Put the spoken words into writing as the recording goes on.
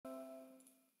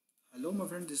Hello my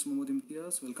friend, this is Mohammed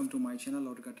Imtiaz. Welcome to my channel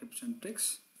AutoCAD Tips and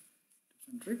Tricks.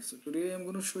 So today I'm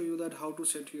going to show you that how to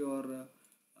set your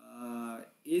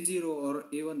A0 or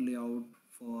A1 layout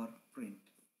for print.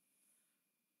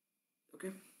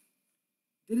 Okay,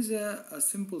 there is a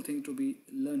simple thing to be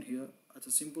learned here. It's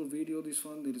a simple video. This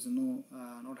one there is no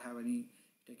not have any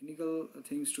technical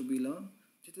things to be learned.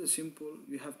 It is simple.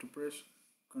 You have to press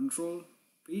Control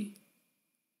P,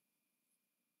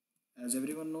 as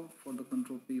everyone know, for the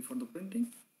Control P for the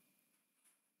printing.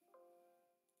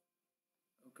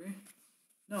 Okay,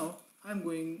 now I'm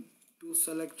going to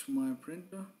select my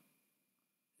printer,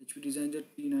 HP DesignJet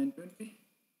P920.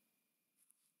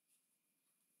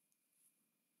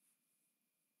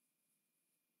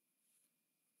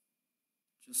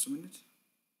 Just a minute.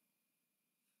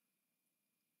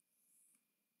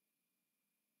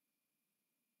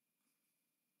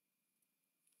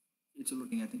 It's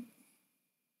loading, I think.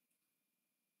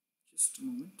 Just a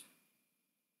moment.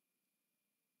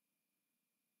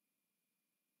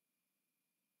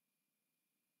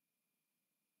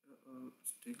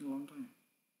 It's taking a long time.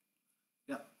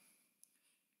 Yeah.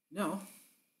 Now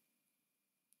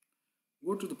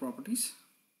go to the properties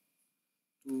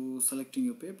to selecting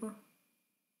your paper,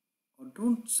 or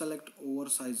don't select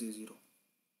oversize A0.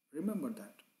 Remember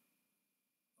that.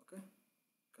 Okay.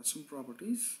 Custom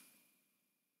properties.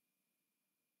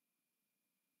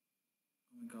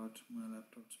 Oh my god, my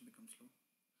laptop's become slow.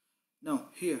 Now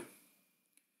here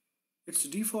its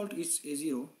default is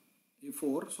A0,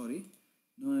 A4, sorry.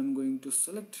 Now I'm going to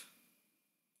select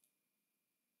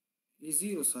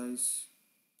A0 size.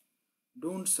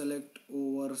 Don't select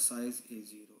oversize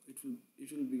A0.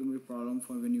 It will become a problem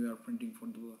for when you are printing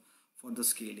for the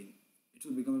scaling. It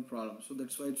will become a problem. So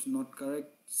that's why it's not correct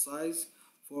size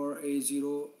for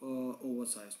A0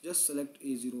 oversize. Just select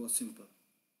A0 simple.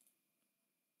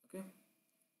 Okay.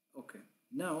 Okay.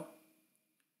 Now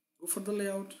go for the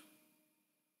layout.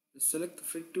 Just select the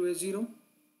fit to A0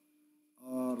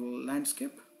 or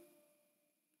landscape.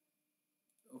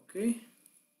 Okay.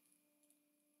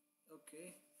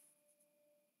 Okay.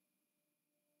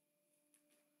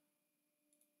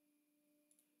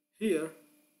 Here,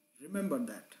 remember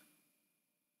that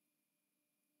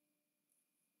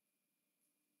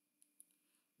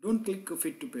don't click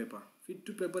fit to paper. Fit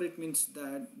to paper, it means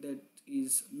that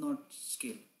is not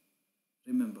scale.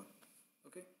 Remember.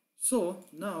 Okay. So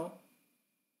now,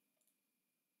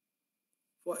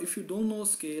 for if you don't know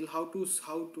scale, how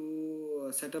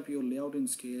to set up your layout in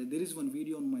scale, there is one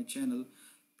video on my channel.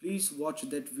 Please watch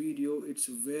that video. It's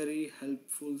very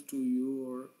helpful to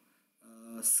your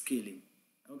scaling.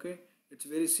 Okay, it's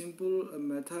very simple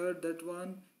method, that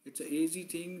one. It's an easy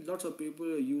thing. Lots of people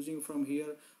are using from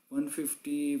here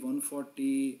 150,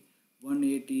 140,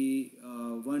 180,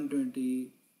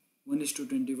 120,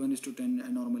 1:20, 1:10, I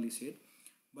normally said.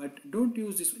 But don't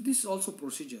use this. This is also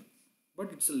procedure,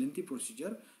 but it's a lengthy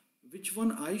procedure, which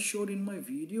one I showed in my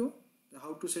video,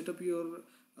 how to set up your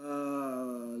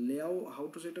layout, how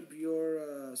to set up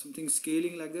your something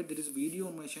scaling like that. There is a video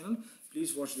on my channel.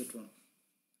 Please watch that one.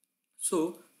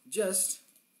 So just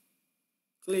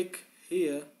click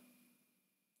here,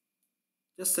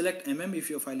 just select mm. If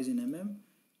your file is in mm,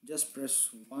 just press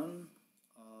 1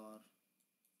 or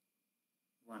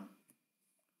 1.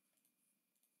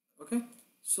 Okay,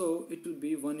 so it will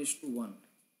be 1:1.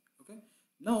 Okay,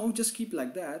 now just keep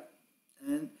like that,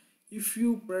 and if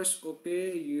you press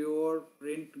OK, your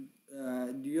printing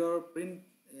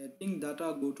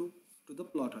data go to the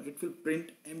plotter. It will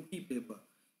print empty paper.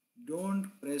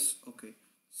 Don't press OK.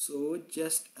 So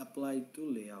just apply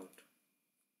to layout.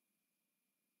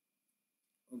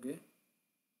 Okay,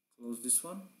 close this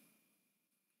one.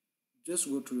 Just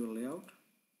go to your layout.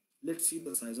 Let's see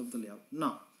the size of the layout.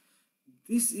 Now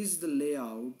this is the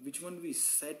layout which one we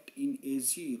set in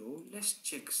A0. Let's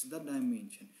check the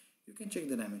dimension. You can check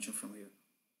the dimension from here.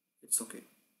 It's okay,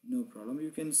 no problem.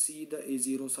 You can see the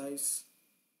A0 size.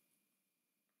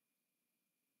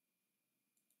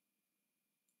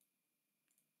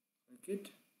 Like it.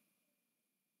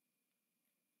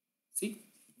 See,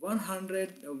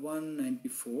 100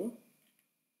 194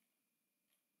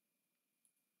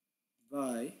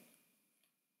 by,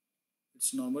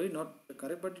 it's normally not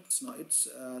correct, but it's not, it's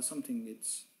something,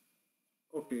 it's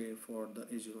okay for the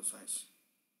A0 size.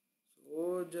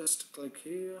 So just click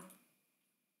here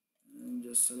and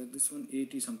just select this one,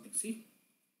 80 something. See,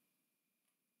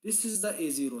 this is the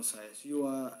A0 size you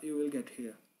will get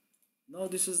here. Now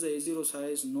this is the A0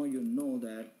 size. Now you know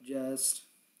that. Just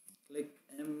click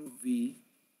MV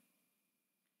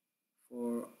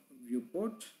for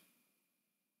viewport.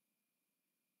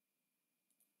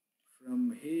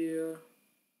 From here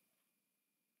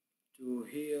to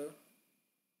here,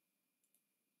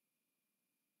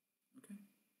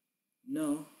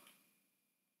 Now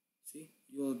see,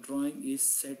 your drawing is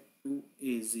set to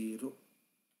A0.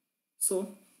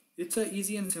 So it's a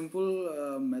easy and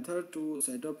simple method to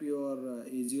set up your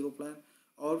A0 plan.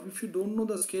 Or if you don't know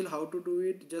the scale how to do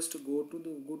it, just go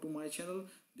to my channel.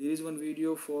 There is one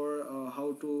video for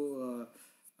how to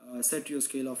set your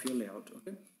scale of your layout.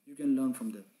 Okay, you can learn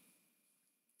from there.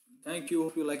 Thank you,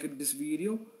 hope you liked this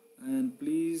video, and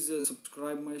please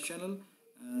subscribe my channel,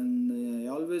 and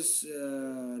always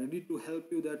ready to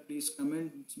help you. That please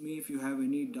comment me if you have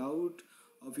any doubt,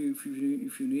 or if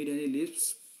you need any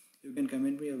lists, you can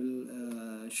comment me. I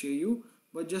will share you,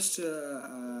 but just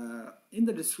in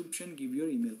the description give your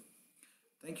email.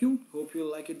 Thank you, hope you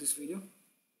liked this video.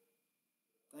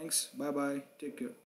 Thanks, bye bye, take care.